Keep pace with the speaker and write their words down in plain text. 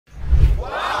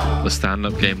the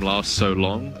stand-up game lasts so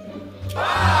long.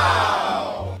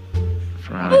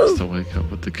 For Alex to wake up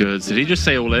with the goods. Did he just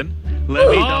say all in?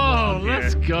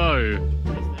 Let's go.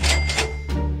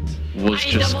 Was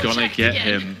just gonna get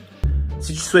him.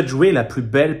 Si tu souhaites jouer la plus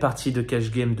belle partie de cash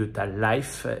game de ta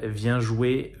life, viens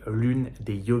jouer l'une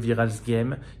des YohViral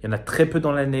Games. Il y en a très peu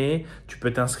dans l'année. Tu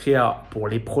peux t'inscrire pour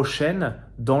les prochaines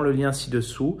dans le lien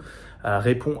ci-dessous.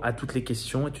 Réponds à toutes les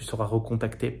questions et tu seras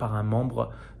recontacté par un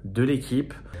membre de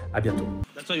l'équipe. À bientôt.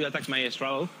 That's why you attack my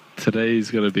straddle.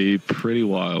 Today's gonna be pretty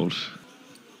wild.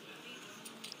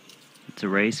 It's a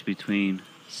race between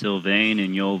Sylvain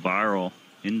and YohViral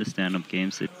in the stand-up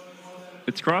games.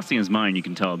 It's crossing his mind, you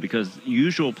can tell, because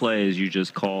usual play is you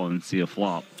just call and see a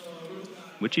flop,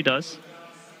 which he does.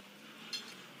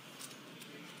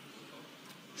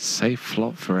 Safe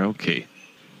flop for Elke.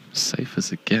 Safe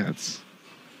as it gets.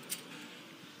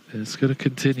 It's going to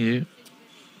continue.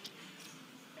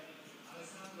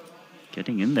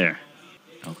 Getting in there.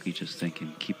 Elke just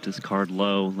thinking, keep this card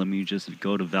low. Let me just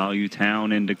go to Value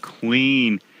Town into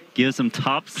Queen. Gives him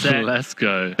top set. Let's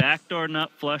go. Backdoor nut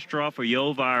flush draw for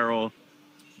YohViral.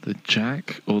 The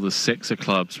Jack or the Six of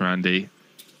clubs, Randy,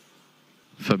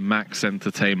 for max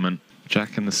entertainment.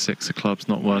 Jack and the Six of clubs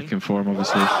not working for him,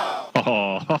 obviously.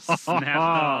 Oh, Snapped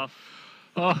off.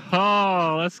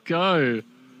 Oh, let's go.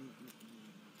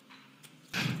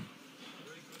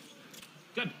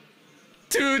 Good.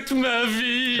 Toute ma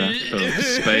vie. Jack of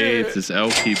spades as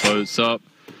Elke boats up.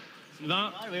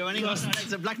 No, We're running out.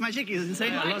 The black magic is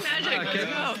insane. Black magic.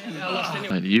 Let's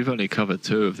go. And you've only covered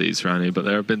 2 of these, Randy, but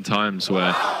there have been times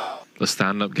where the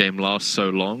stand-up game lasts so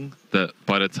long that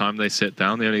by the time they sit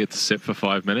down, they only get to sit for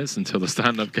 5 minutes until the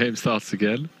stand-up game starts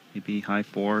again. Maybe high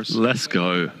fours. Let's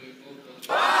go.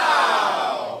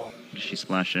 Did she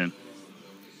splash in?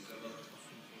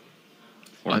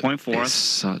 4.4. It's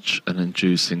such an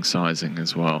inducing sizing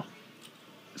as well.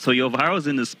 So YohViral's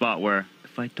in this spot where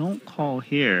if I don't call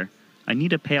here, I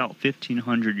need to pay out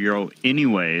 €1,500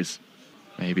 anyways.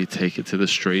 Maybe take it to the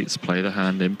streets, play the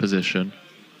hand in position.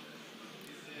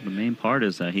 The main part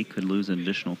is that he could lose an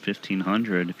additional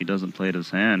 $1,500 if he doesn't play his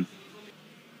hand.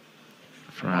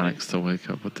 For Alex to wake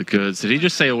up with the goods. Did he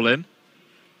just say all in?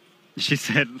 She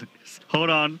said, hold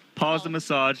on, pause the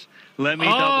massage, let me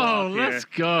double up here. Let's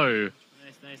go.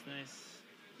 Nice.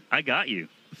 I got you.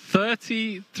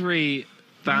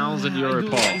 €33,000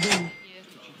 pot.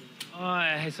 Oh,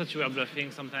 I thought you were bluffing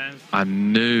sometimes. I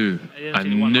knew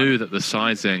that the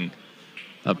sizing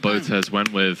that Botez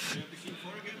went with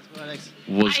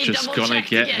was just gonna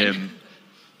get him.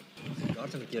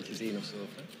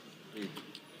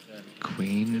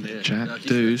 Queen, Jack,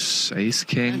 Deuce, Ace,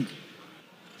 King.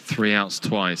 3 outs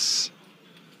twice.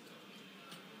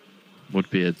 Would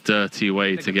be a dirty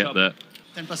way to get there.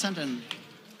 10% and...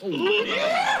 Oh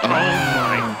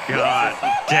my God,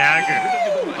 dagger.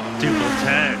 Duple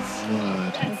tens.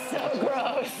 Word.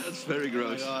 That's very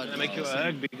gross. I make you a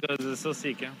hug because it's so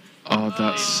sick. Huh? Oh,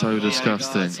 that's so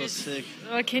disgusting. So sick.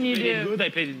 What can you I played it do? good, I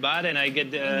played it bad, and I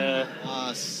get the...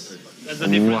 Yes. That's the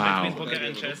difference Wow. between poker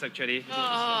and chess, actually.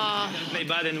 Oh, You play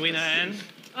bad and win a hand.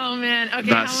 oh man. Okay,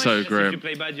 That's how so much? If you grim.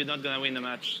 play bad, you're not going to win the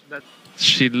match. That's...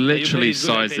 She literally You played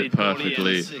sized good, I it played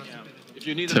poorly,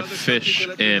 perfectly and- to fish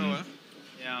in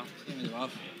Yeah.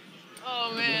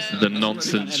 Oh man. the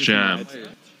nonsense jam.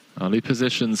 Early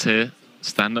positions here.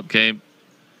 Stand-up game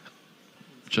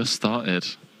just started.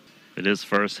 It is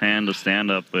first hand of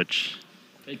stand-up, which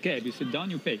Okay, if you sit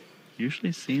down, you pay.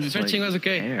 usually seems Stretching like was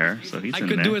okay. air, so he's I in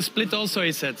could there. do a split also,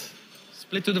 he said.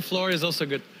 Split to the floor is also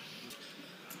good.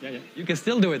 Yeah. You can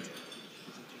still do it.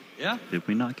 Yeah? Did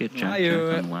we not get Yeah, Jack Jack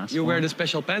on the last you one? wear the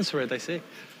special pants for it, I see.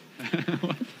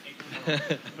 What?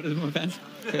 What is my pants?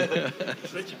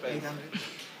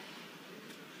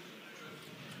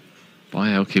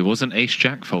 By Elke. Wasn't Ace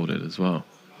Jack folded as well?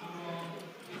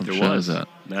 From There was. Scherzert.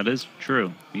 That is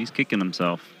true. He's kicking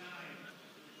himself.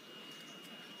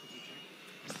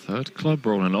 Third club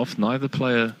rolling off. Neither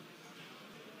player.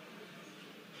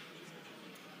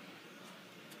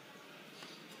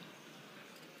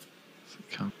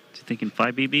 Is he thinking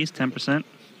 5 BBs, 10%?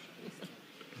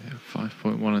 Yeah,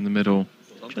 5.1 in the middle.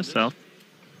 Just south.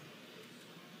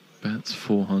 Bets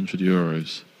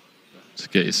 €400 to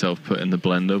get yourself put in the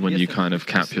blender when you kind of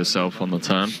cap yourself on the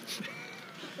turn.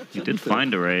 He did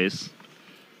find a raise.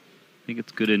 I think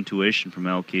it's good intuition from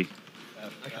Elke.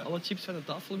 Alle chips van de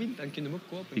tafel wint, dan kun je hem ook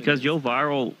kopen. Because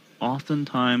YohViral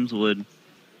oftentimes would...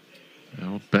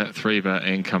 Bet 3-bet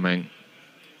incoming.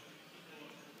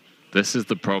 This is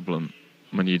the problem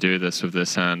when you do this with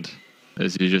this hand,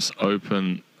 is you just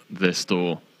open this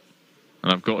door.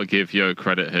 And I've got to give Yo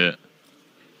credit here.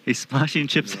 He's splashing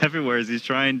chips everywhere as he's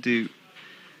trying to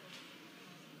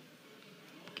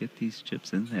Get these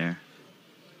chips in there.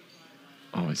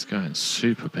 Oh, he's going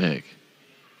super big.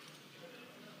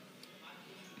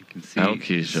 You can see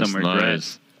Elkie just some regret.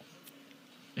 knows.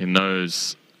 He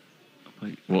knows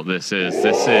what this is.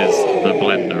 This is the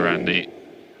blender, Andy.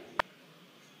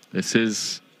 This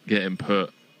is getting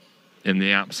put in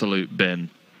the absolute bin.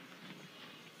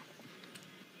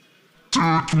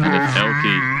 And if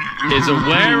Elkie is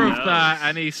aware of that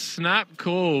and he snap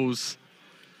calls,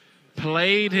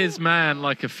 played his man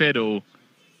like a fiddle.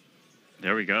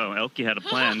 There we go. Elkie had a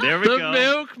plan. There we The go.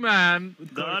 milkman.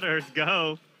 Daughters,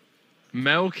 go.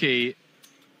 Melky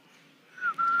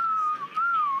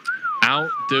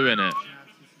outdoing it.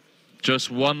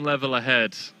 Just one level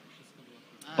ahead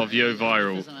of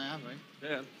YohViral.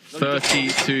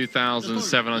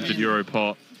 32,700 euro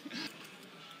pot.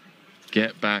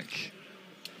 Get back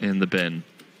in the bin.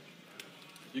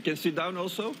 You can sit down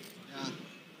also.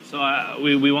 So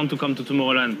we want to come to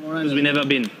Tomorrowland because we never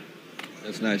been.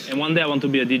 That's nice. And one day I want to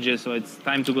be a DJ, so it's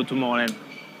time to go to Tomorrowland.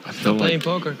 I feel Playing like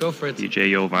poker, go for it. DJ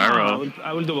YohViral.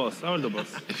 I will do both. I will do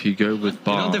both. if you go with You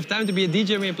don't Bar have time to be a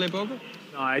DJ when you play poker?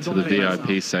 No, I to don't the play VIP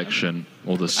myself. section,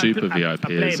 or the super VIP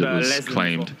play, as it but was less than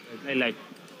claimed, before. I play like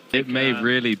it may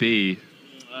really be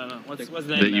what's the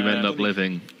that name? you end up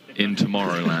living in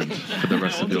Tomorrowland for the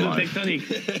rest I of want your to do life. tectonic.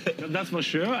 That's for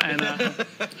sure. And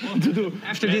want to do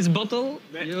After this bottle,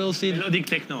 you will see melodic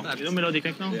techno. You know melodic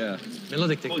techno? Yeah.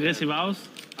 melodic technique. Progressive house.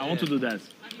 I want to do that.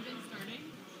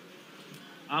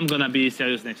 I'm gonna be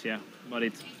serious next year about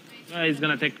it. It's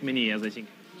gonna take many years, I think.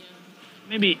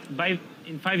 Maybe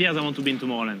in 5 years I want to be in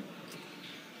Tomorrowland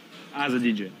as a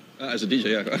DJ. As a DJ,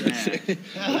 yeah.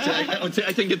 I would say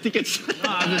I can get tickets. No,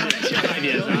 as a DJ, 5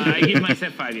 years. I give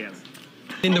myself 5 years.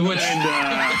 In the woods. And the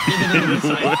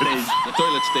side stage. The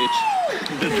toilet stage.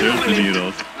 There's the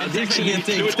needles. It's actually a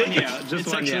thing. Just 1 year. Just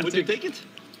 1 year. Would you take it?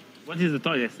 What is the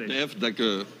toilet They stage? have like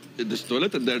this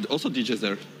toilet, and there are also DJs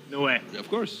there. No way. Yeah, of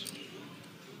course.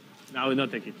 No, I will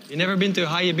not take it. You never been to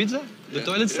High Ibiza? The Yeah.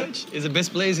 toilet stage is the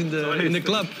best place in the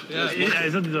club. Yeah. I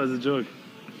thought it was a joke.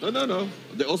 No.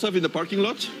 They also have in the parking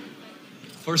lot.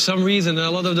 For some reason, a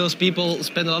lot of those people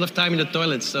spend a lot of time in the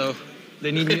toilet, so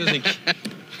they need music.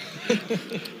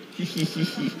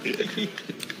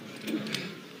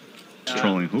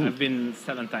 Trolling who? I've been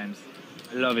 7 times.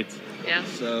 I love it. Yeah.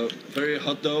 So very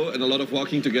hot though, and a lot of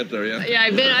walking to get there. Yeah.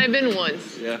 Yeah, I've been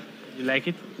once. Yeah. You like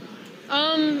it?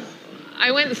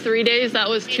 I went 3 days. That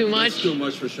was too That's much. too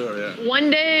much for sure. Yeah. 1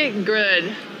 day,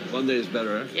 good. 1 day is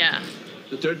better. Eh? Yeah.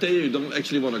 The third day you don't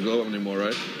actually want to go anymore,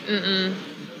 right?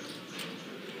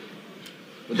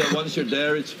 But then once you're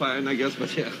there, it's fine, I guess.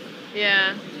 But yeah,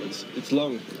 Yeah. it's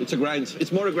long. It's a grind.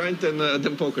 It's more a grind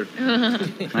than poker.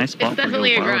 Nice spot It's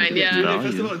definitely a for YohViral grind, to get yeah. the Day value.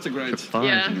 festival, it's a grind. It's five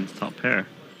Yeah. against top pair.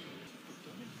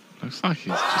 Looks like he's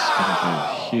just going to go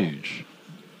huge.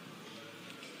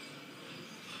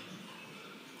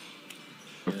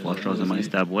 For flush draws, it might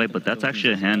stab away, but that's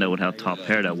actually a hand that would have top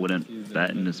pair that wouldn't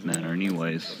bet in this manner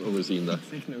anyways. Overseen that.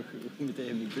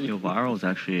 YohViral is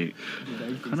actually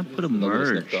kind of put a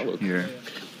merge here.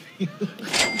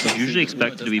 It's usually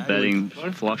expected to be betting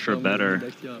flush or better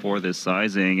for this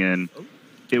sizing, and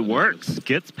it works.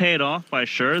 Gets paid off by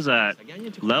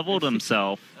Shirzat, leveled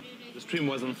himself. The stream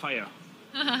was on fire.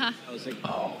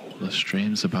 Oh, the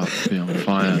stream's about to be on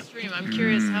fire Stream. I'm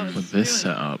curious how it's with this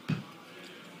doing. setup.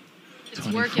 It's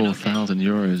working okay. 24,000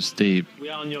 euros deep. We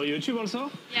are on your YouTube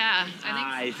also? Yeah,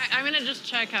 Nice. I'm gonna just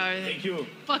check how everything. Thank you.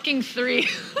 Fucking 3.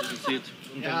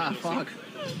 Yeah, fuck.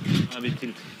 A bit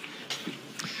tilt.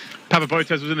 Papa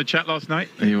Botez was in the chat last night.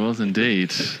 He was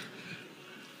indeed.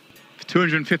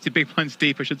 250 big blinds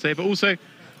deep, I should say, but also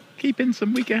keep in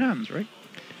some weaker hands, right?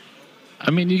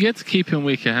 I mean, you get to keep in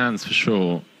weaker hands for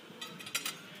sure.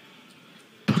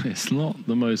 But it's not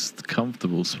the most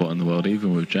comfortable spot in the world,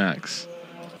 even with jacks.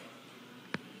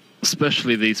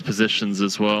 Especially these positions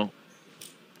as well.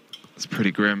 It's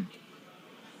pretty grim.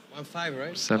 1-5,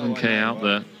 right? 7K out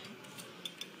there.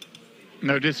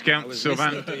 No discount,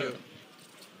 Sylvain.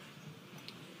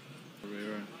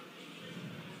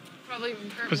 Probably.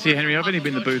 Obviously, Henry, I've only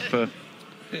been in the booth for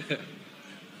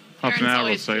half an hour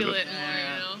or so. Feel But, it more,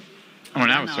 you know? oh, an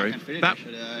hour, sorry. That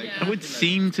would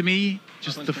seem to me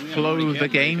just the flow of the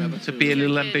game to be a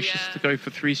little ambitious to go for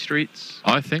 3 streets.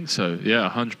 I think so, yeah,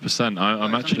 100%.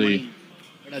 I'm actually...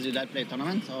 Does your dad play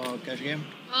tournaments or cash game?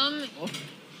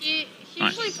 He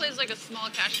usually plays like a small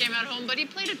cash game at home, but he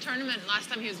played a tournament last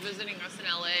time he was visiting us in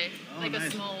LA, like a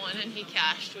small one, and he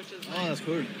cashed, which is nice. Oh, that's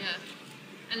cool. Yeah.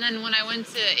 And then when I went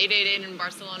to 888 in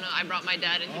Barcelona, I brought my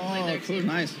dad and he played there cool, too.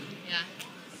 nice. Yeah.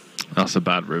 That's a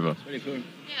bad river. Very cool.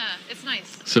 Yeah, it's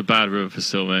nice. It's a bad river for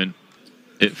Sylvain.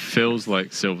 It feels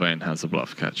like Sylvain has a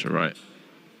bluff catcher, right?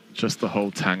 Just the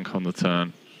whole tank on the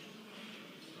turn.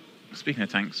 Speaking of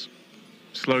tanks,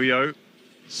 slow yo.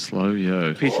 Slow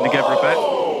yo. Piecing together a bet.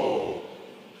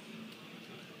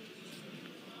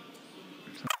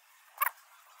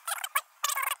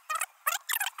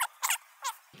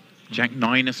 Jack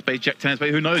 9 of spade, Jack 10 of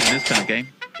spade. Who knows in this kind of game?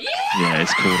 Yeah,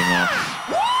 he's called him off.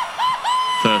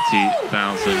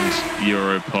 30,000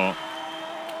 euro pot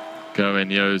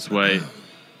going Yo's way.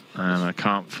 And I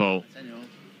can't fault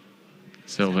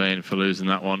Sylvain for losing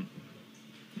that one.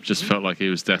 Just felt like he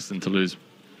was destined to lose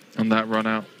on that run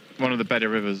out. One of the better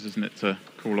rivers, isn't it, to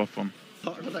call off on?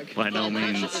 By no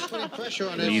means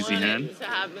an easy hand. To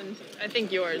happen. I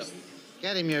think yours.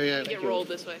 Get him, Yo-Yo. Get rolled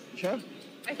this way. Sure.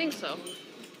 I think so.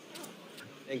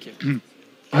 Thank you.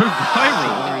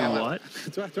 What?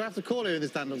 Do I have to call you in the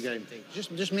stand-up game?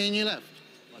 Just me and you left?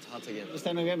 What's hot again? The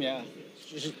stand-up game, yeah.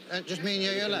 Just me and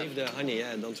Yo-Yo left? Leave the honey,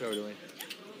 yeah, don't throw it away.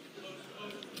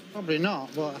 Probably not,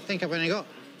 but I think I've only got...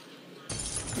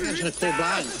 I'm actually call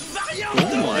blind.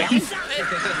 Oh my.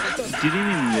 Didn't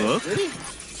even look. Really?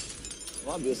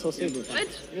 Rob, you're so sick. What?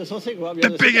 You're so sick, Rob.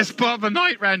 The biggest pot of the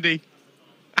night, Randy.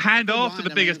 Hand off to the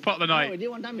biggest pot of the No, he night.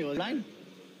 didn't want that, he was blind.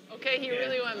 Okay, he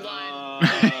really went blind.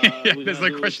 Yeah, there's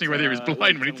no questioning whether he was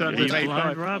blind when he turned to He's an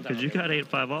blind, 8-5. Rob, because you got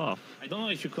 8-5 off. I don't know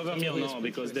if you cover me or not,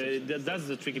 because that's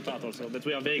the tricky part also, but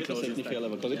we are very close. You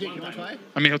want to try?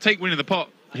 I mean, he'll take winning the pot,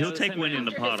 He'll take winning in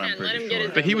the pot, I'm Let him pretty get sure.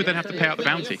 his- but he would then have to pay out the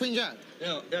bounty. Queen Jack.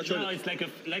 Yeah, sure. No, it's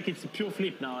like it's a pure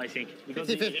flip now, I think. Because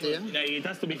 50-50, yeah? It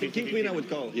has to be 50-50. King Queen I would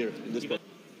call here in this spot.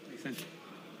 Makes sense.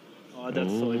 Oh, that's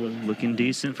Oh, so good. looking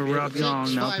decent for Rob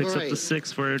Young. Now 6-5 picks or up the 8.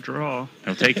 6 for a draw.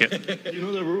 He'll take it. You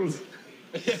know the rules.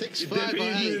 6-5 or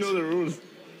You 8. know the rules.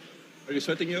 Are you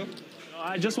sweating, yo?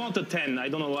 I just want a 10. I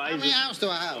don't know why. How many outs do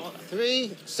I have?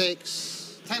 3,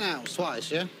 6, 10 outs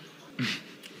twice, yeah?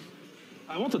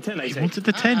 I want a 10, I He say. wanted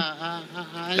the 10.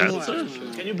 Any more That's outs?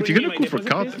 Can you If bring you're me going my to call for a deposit,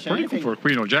 card, please? why are you going for a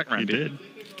queen or jack, He Randy? did.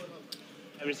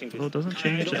 Everything, please. Well, it doesn't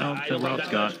change the out that Rob's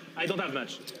got. I don't have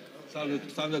much.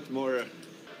 Sounded more...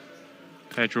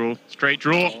 Pair draw, straight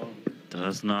draw.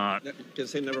 Does not. can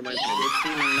say never mind.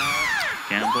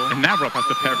 Gamble. And now Rob has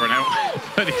to pair run out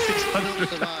 3,600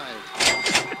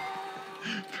 Survive.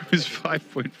 from his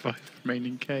 5.5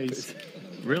 remaining Ks.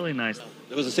 Really nice.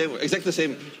 That was the same, exactly the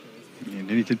same. And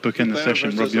then he did book in the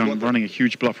session. Rob Young running a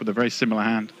huge bluff with a very similar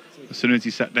hand as soon as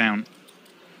he sat down.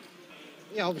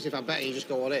 Yeah, obviously if I bet you just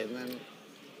go all in, then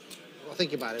I'll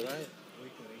think about it, right?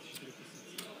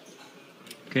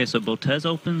 Okay, so Botez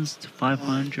opens to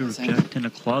 500 with Jack 10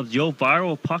 of clubs.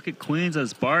 YohViral pocket queens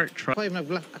as Bart tries. I can't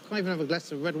even have a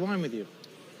glass of red wine with you.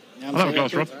 I'll have a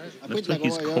glass, Rob. Looks like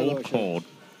he's cold.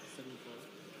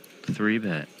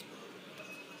 3-bet.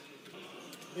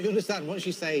 You understand, once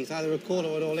you say it's either a call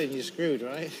or an all-in, you're screwed,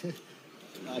 right?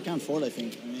 I can't fold, I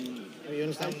think. I mean, You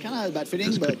understand? kind of has bad feeling,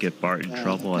 This but could get Bart in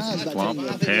trouble as he that's flops fine.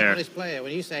 a I think you're an pair. honest player.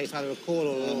 When you say it's either a call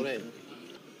or an all-in,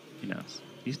 He knows.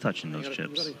 He's touching those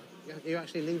chips. you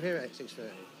actually leave here at 6:30.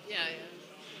 Yeah,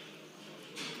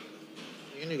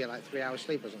 You're gonna get like 3 hours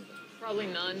sleep or something. probably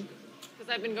none.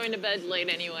 Because I've been going to bed late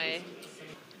anyway.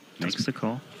 Makes the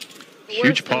call. The Huge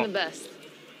worst pop. and the best.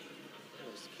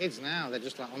 Kids now, they're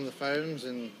just like on the phones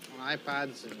and on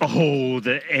iPads. And Oh,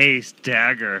 the ace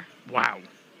dagger. Wow.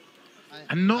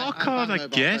 And not a card, I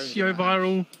guess,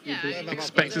 YohViral Yeah,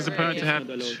 expects his opponent to have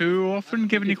too often,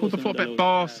 given he called the flop bet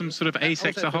bar some sort of ace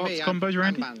X of hearts combos,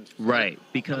 Randy. Right,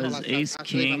 because ace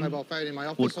king would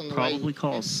probably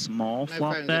call a small No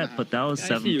flop phones in bet, the but that was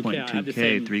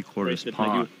 7.2k, 3/4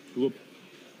 pot.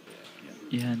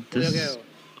 Yeah, this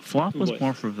flop was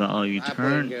more for value.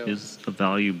 Turn is a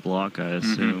value block, I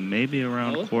assume. Maybe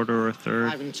around quarter or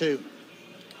third. 5 and 2.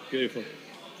 Beautiful.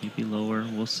 Maybe lower.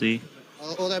 We'll see.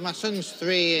 Although my son's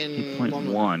 3 in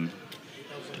 2.1.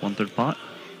 1/3 pot.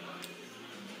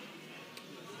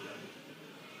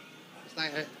 It's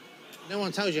like no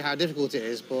one tells you how difficult it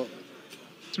is, but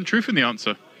Some truth in the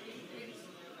answer.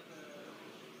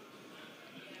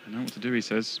 I know what to do, he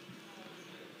says.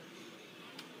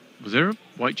 Was there a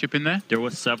white chip in there? There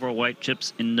was several white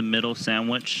chips in the middle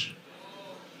sandwich.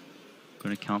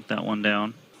 Going to count that one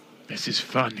down. This is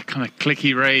fun. Kind of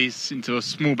clicky raise into a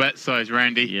small bet size,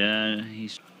 Randy. Yeah,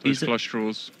 Those flush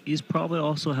draws. he's probably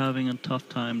also having a tough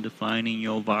time defining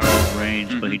YohViral's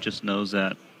range, but he just knows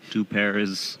that 2 pair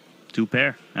is 2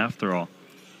 pair after all.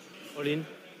 All in.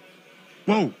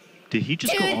 Whoa! Did he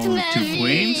just go all with 2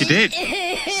 queens? He did.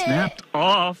 Snapped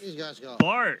off these guys got.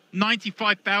 Bart.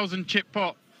 95,000 chip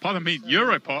pot. Pardon me,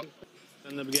 Euro pot.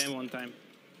 Stand up game one time.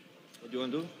 What do you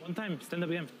want to do? One time, stand up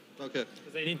game. Okay.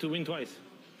 Because I need to win twice.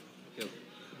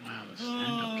 Wow, the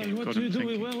stand-up game. What God, do you I'm do?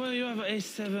 thinking. Where you have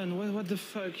ace7? What the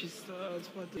fuck is that?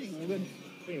 What the...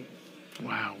 Queen.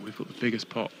 Wow, we've got the biggest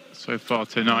pot so far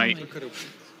tonight.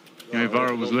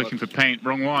 YohViral was looking for paint,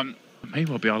 wrong one. It may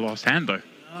well be our last hand though.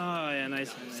 Oh, yeah,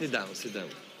 nice. Sit down, sit down.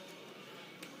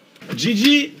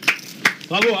 GG.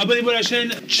 Bravo, abonnez-vous à la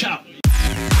chaîne. Ciao.